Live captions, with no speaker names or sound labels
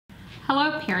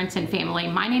Hello parents and family,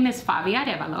 my name is Favia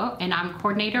Arevalo and I'm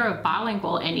coordinator of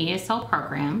bilingual and ESL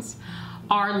programs.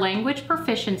 Our Language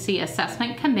Proficiency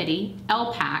Assessment Committee,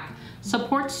 LPAC,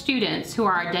 supports students who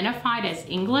are identified as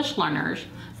English learners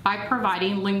by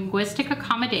providing linguistic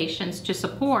accommodations to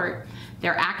support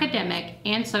their academic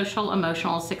and social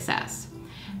emotional success.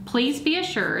 Please be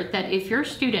assured that if your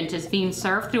student is being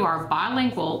served through our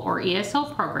bilingual or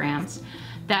ESL programs,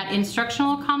 that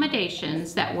instructional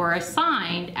accommodations that were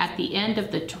assigned at the end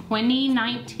of the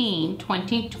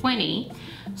 2019-2020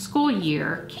 school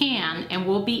year can and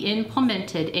will be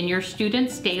implemented in your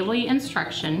student's daily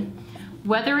instruction,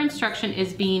 whether instruction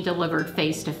is being delivered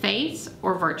face-to-face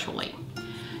or virtually.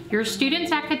 Your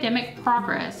student's academic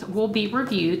progress will be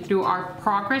reviewed through our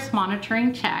progress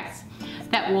monitoring checks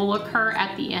that will occur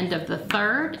at the end of the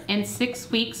 3rd and 6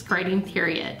 weeks grading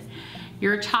period.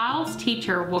 Your child's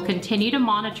teacher will continue to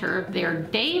monitor their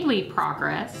daily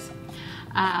progress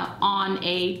on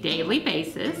a daily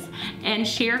basis and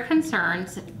share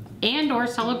concerns and/or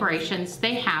celebrations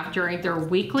they have during their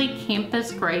weekly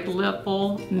campus grade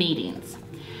level meetings.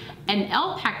 An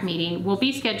LPAC meeting will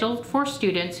be scheduled for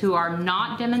students who are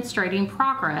not demonstrating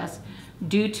progress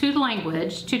due to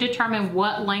language to determine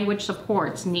what language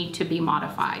supports need to be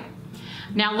modified.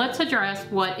 Now let's address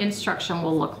what instruction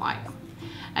will look like.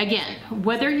 Again,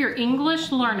 whether your English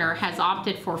learner has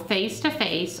opted for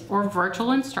face-to-face or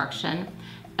virtual instruction,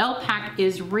 LPAC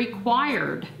is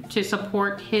required to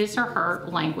support his or her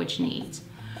language needs.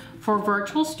 For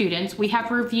virtual students, we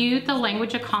have reviewed the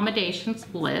language accommodations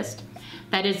list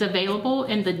that is available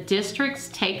in the district's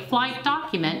Take Flight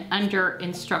document under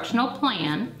Instructional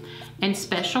Plan and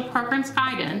Special Programs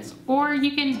Guidance, or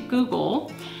you can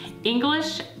Google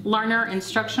English Learner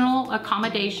Instructional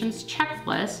Accommodations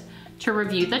Checklist to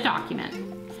review the document.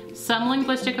 Some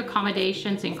linguistic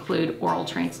accommodations include oral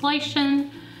translation,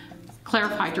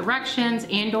 clarified directions,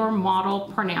 and/or model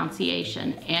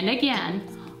pronunciation. And again,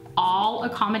 all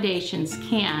accommodations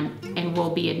can and will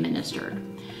be administered.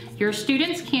 Your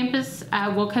student's campus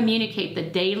will communicate the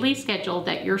daily schedule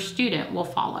that your student will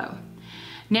follow.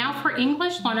 Now for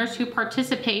English learners who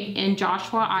participate in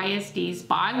Joshua ISD's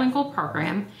bilingual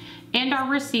program and are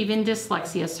receiving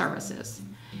dyslexia services.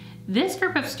 This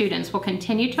group of students will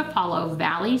continue to follow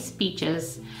Valley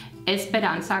Speech's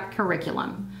Esperanza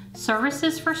curriculum.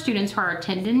 Services for students who are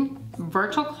attending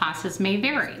virtual classes may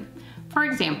vary. For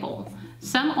example,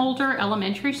 some older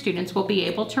elementary students will be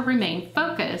able to remain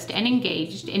focused and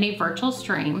engaged in a virtual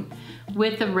stream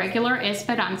with the regular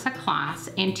Esperanza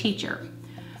class and teacher.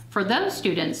 For those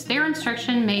students, their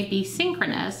instruction may be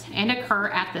synchronous and occur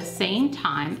at the same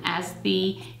time as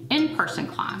the in-person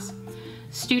class.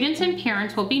 Students and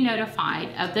parents will be notified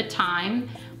of the time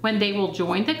when they will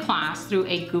join the class through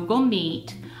a Google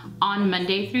Meet on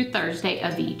Monday through Thursday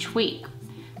of each week.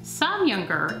 Some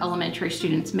younger elementary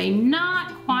students may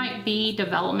not quite be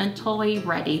developmentally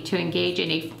ready to engage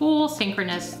in a full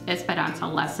synchronous Esperanza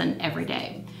lesson every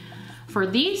day. For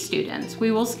these students,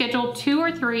 we will schedule 2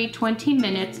 or 3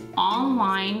 20-minute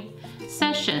online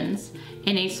sessions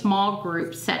in a small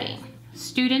group setting.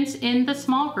 Students in the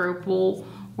small group will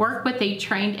work with a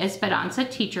trained Esperanza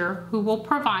teacher who will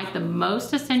provide the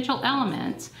most essential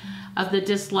elements of the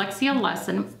dyslexia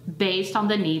lesson based on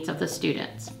the needs of the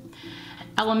students.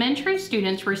 Elementary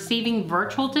students receiving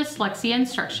virtual dyslexia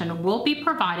instruction will be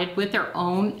provided with their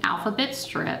own alphabet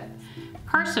strip,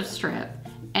 cursive strip,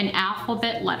 and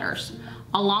alphabet letters,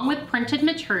 along with printed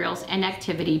materials and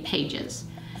activity pages.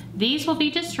 These will be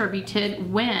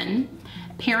distributed when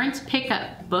parents pick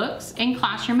up books and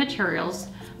classroom materials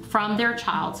from their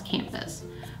child's campus.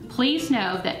 Please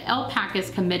know that LPAC is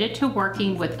committed to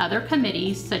working with other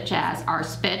committees such as our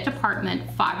SPED Department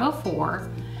 504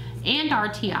 and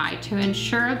RTI to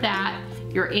ensure that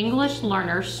your English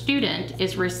learner student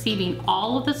is receiving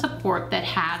all of the support that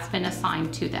has been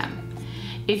assigned to them.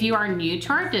 If you are new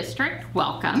to our district,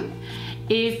 welcome.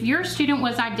 If your student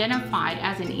was identified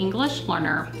as an English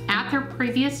learner at their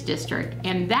previous district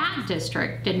and that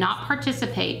district did not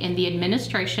participate in the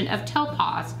administration of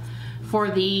TELPAS for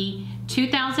the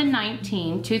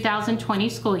 2019-2020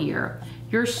 school year,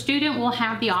 your student will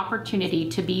have the opportunity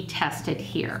to be tested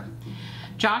here.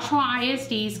 Joshua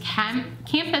ISD's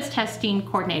campus testing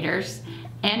coordinators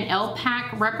and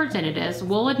LPAC representatives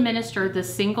will administer the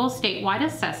single statewide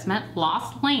assessment,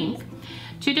 LOST link,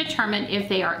 to determine if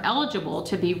they are eligible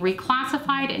to be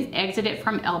reclassified and exited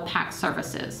from LPAC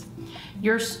services.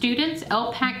 Your student's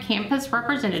LPAC campus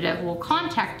representative will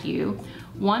contact you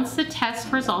once the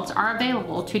test results are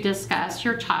available to discuss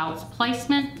your child's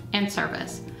placement and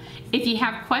service. If you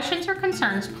have questions or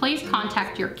concerns, please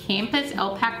contact your campus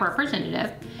LPAC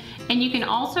representative And you can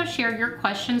also share your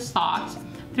questions, thoughts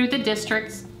through the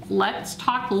district's Let's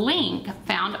Talk link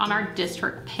found on our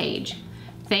district page.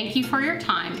 Thank you for your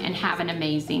time and have an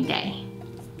amazing day.